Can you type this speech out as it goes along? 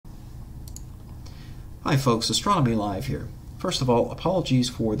Hi folks, Astronomy Live here. First of all, apologies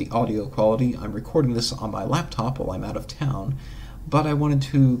for the audio quality. I'm recording this on my laptop while I'm out of town, but I wanted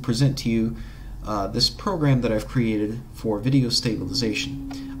to present to you this program that I've created for video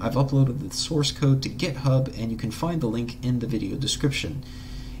stabilization. I've uploaded the source code to GitHub, and you can find the link in the video description.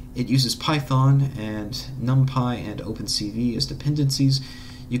 It uses Python and NumPy and OpenCV as dependencies.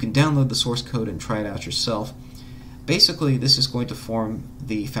 You can download the source code and try it out yourself. Basically, this is going to form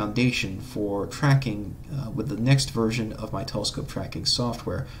the foundation for tracking with the next version of my telescope tracking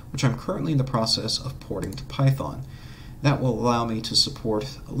software, which I'm currently in the process of porting to Python. That will allow me to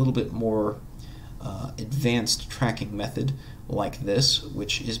support a little bit more advanced tracking method like this,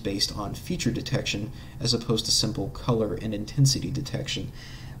 which is based on feature detection as opposed to simple color and intensity detection,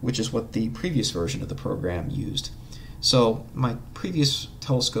 which is what the previous version of the program used. So my previous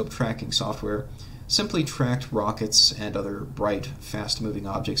telescope tracking software simply tracked rockets and other bright, fast-moving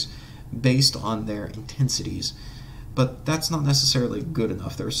objects based on their intensities. But that's not necessarily good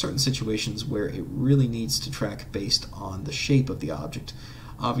enough. There are certain situations where it really needs to track based on the shape of the object.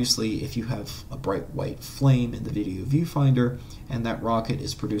 Obviously, if you have a bright white flame in the video viewfinder and that rocket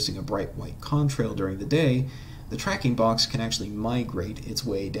is producing a bright white contrail during the day, the tracking box can actually migrate its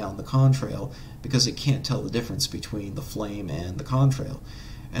way down the contrail because it can't tell the difference between the flame and the contrail.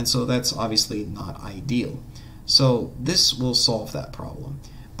 And so that's obviously not ideal. So this will solve that problem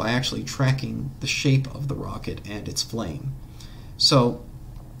by actually tracking the shape of the rocket and its flame. So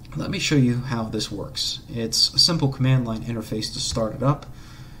let me show you how this works. It's a simple command line interface to start it up.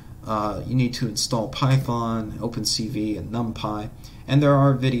 You need to install Python, OpenCV, and NumPy, and there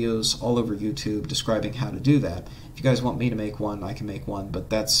are videos all over YouTube describing how to do that. If you guys want me to make one, I can make one, but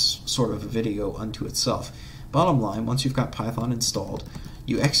that's sort of a video unto itself. Bottom line, once you've got Python installed,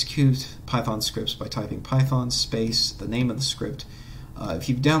 you execute Python scripts by typing Python space, the name of the script. If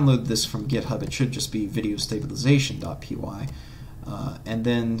you've downloaded this from GitHub, it should just be videostabilization.py, and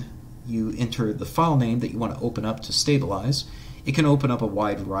then you enter the file name that you want to open up to stabilize. It can open up a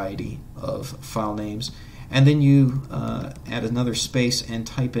wide variety of file names, and then you add another space and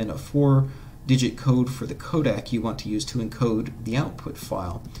type in a 4-digit code for the codec you want to use to encode the output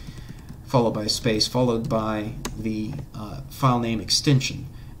file, followed by a space, followed by the file name extension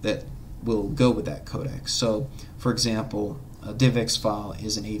that will go with that codec. So, for example, a DivX file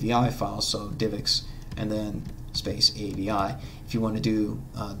is an AVI file, so DivX and then space AVI. If you want to do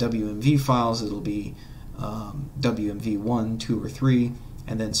WMV files, it'll be WMV1, 2, or 3,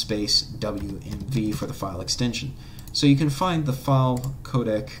 and then space WMV for the file extension. So you can find the file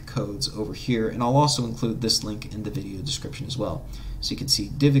codec codes over here, and I'll also include this link in the video description as well. So you can see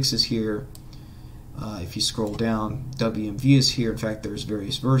DivX is here. If you scroll down, WMV is here. In fact, there's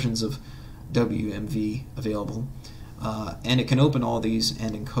various versions of WMV available. And it can open all these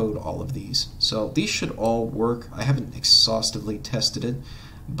and encode all of these. So these should all work. I haven't exhaustively tested it,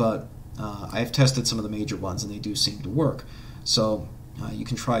 but I've tested some of the major ones and they do seem to work. So you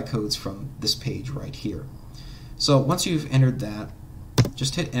can try codes from this page right here. So once you've entered that,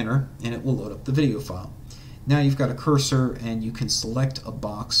 just hit enter and it will load up the video file. Now you've got a cursor and you can select a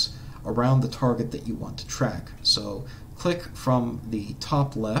box around the target that you want to track. So click from the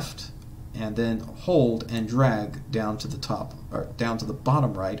top left and then hold and drag down to the top or down to the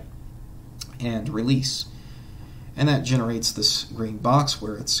bottom right and release. And that generates this green box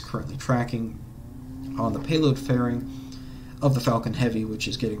where it's currently tracking on the payload fairing of the Falcon Heavy, which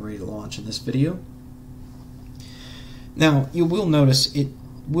is getting ready to launch in this video. Now you will notice it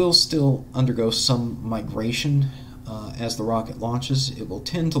will still undergo some migration as the rocket launches. It will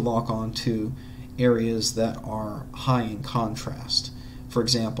tend to lock on to areas that are high in contrast. For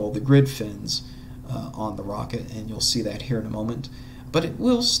example, the grid fins on the rocket, and you'll see that here in a moment. But it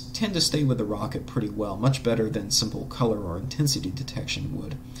will tend to stay with the rocket pretty well, much better than simple color or intensity detection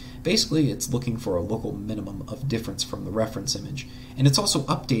would. Basically, it's looking for a local minimum of difference from the reference image, and it's also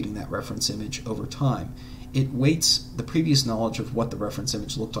updating that reference image over time. It weights the previous knowledge of what the reference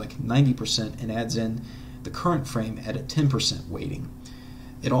image looked like 90% and adds in the current frame at a 10% weighting.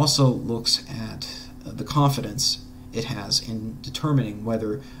 It also looks at the confidence it has in determining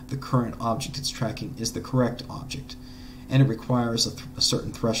whether the current object it's tracking is the correct object. And it requires a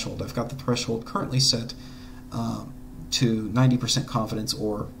certain threshold. I've got the threshold currently set to 90% confidence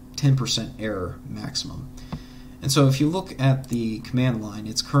or 10% error maximum. And so if you look at the command line,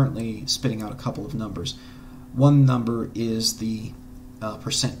 it's currently spitting out a couple of numbers. One number is the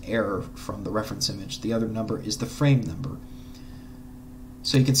percent error from the reference image. The other number is the frame number.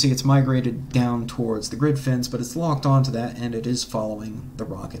 So you can see it's migrated down towards the grid fins, but it's locked onto that and it is following the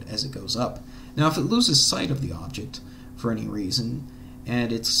rocket as it goes up. Now if it loses sight of the object for any reason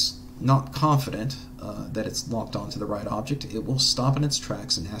and it's not confident that it's locked onto the right object, it will stop in its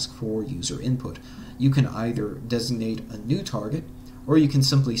tracks and ask for user input. You can either designate a new target, or you can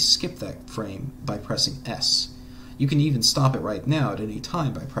simply skip that frame by pressing S. You can even stop it right now at any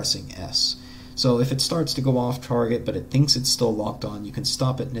time by pressing S. So if it starts to go off target but it thinks it's still locked on, you can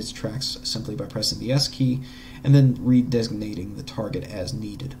stop it in its tracks simply by pressing the S key and then redesignating the target as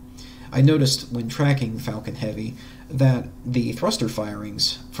needed. I noticed when tracking Falcon Heavy that the thruster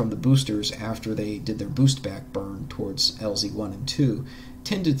firings from the boosters after they did their boost back burn towards LZ1 and 2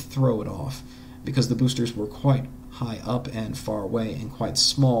 tended to throw it off because the boosters were quite high up and far away and quite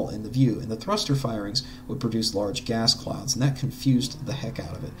small in the view, and the thruster firings would produce large gas clouds, and that confused the heck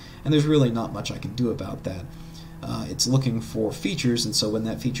out of it. And there's really not much I can do about that. It's looking for features, and so when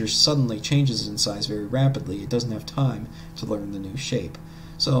that feature suddenly changes in size very rapidly, it doesn't have time to learn the new shape.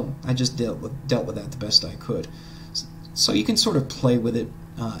 So I just dealt with that the best I could. So you can sort of play with it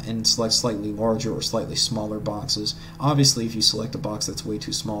and select slightly larger or slightly smaller boxes. Obviously, if you select a box that's way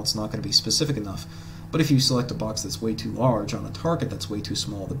too small, it's not going to be specific enough. But if you select a box that's way too large on a target that's way too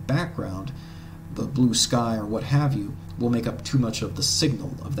small, the background, the blue sky or what have you, will make up too much of the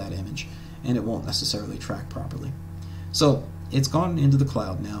signal of that image, and it won't necessarily track properly. So it's gone into the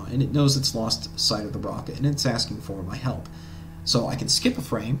cloud now, and it knows it's lost sight of the rocket, and it's asking for my help. So I can skip a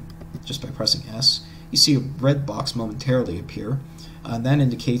frame just by pressing S. You see a red box momentarily appear. That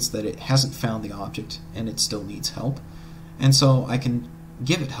indicates that it hasn't found the object and it still needs help. And so I can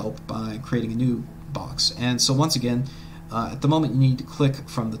give it help by creating a new box. And so once again, at the moment you need to click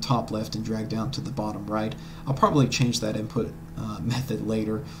from the top left and drag down to the bottom right. I'll probably change that input method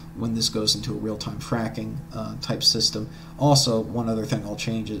later when this goes into a real-time tracking type system. Also, one other thing I'll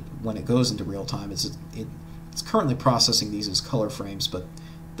change it when it goes into real-time is it's currently processing these as color frames, but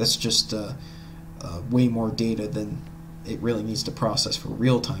that's just way more data than it really needs to process for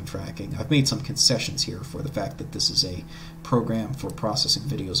real-time tracking. I've made some concessions here for the fact that this is a program for processing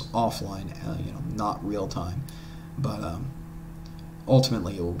videos offline, not real-time, but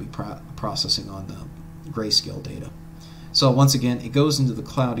ultimately it will be processing on the grayscale data. So once again, it goes into the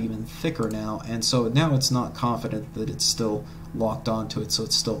cloud even thicker now, and so now it's not confident that it's still locked onto it, so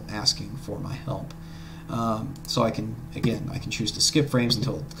it's still asking for my help. So I can choose to skip frames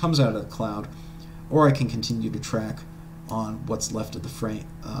until it comes out of the cloud, or I can continue to track on what's left of the frame,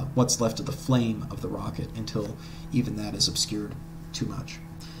 what's left of the flame of the rocket until even that is obscured too much.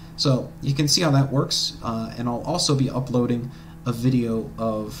 So you can see how that works, and I'll also be uploading a video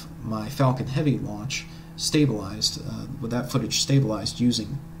of my Falcon Heavy launch stabilized, with that footage stabilized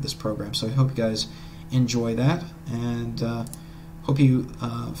using this program. So I hope you guys enjoy that, and hope you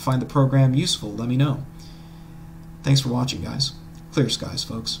find the program useful. Let me know. Thanks for watching, guys. Clear skies,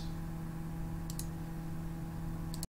 folks.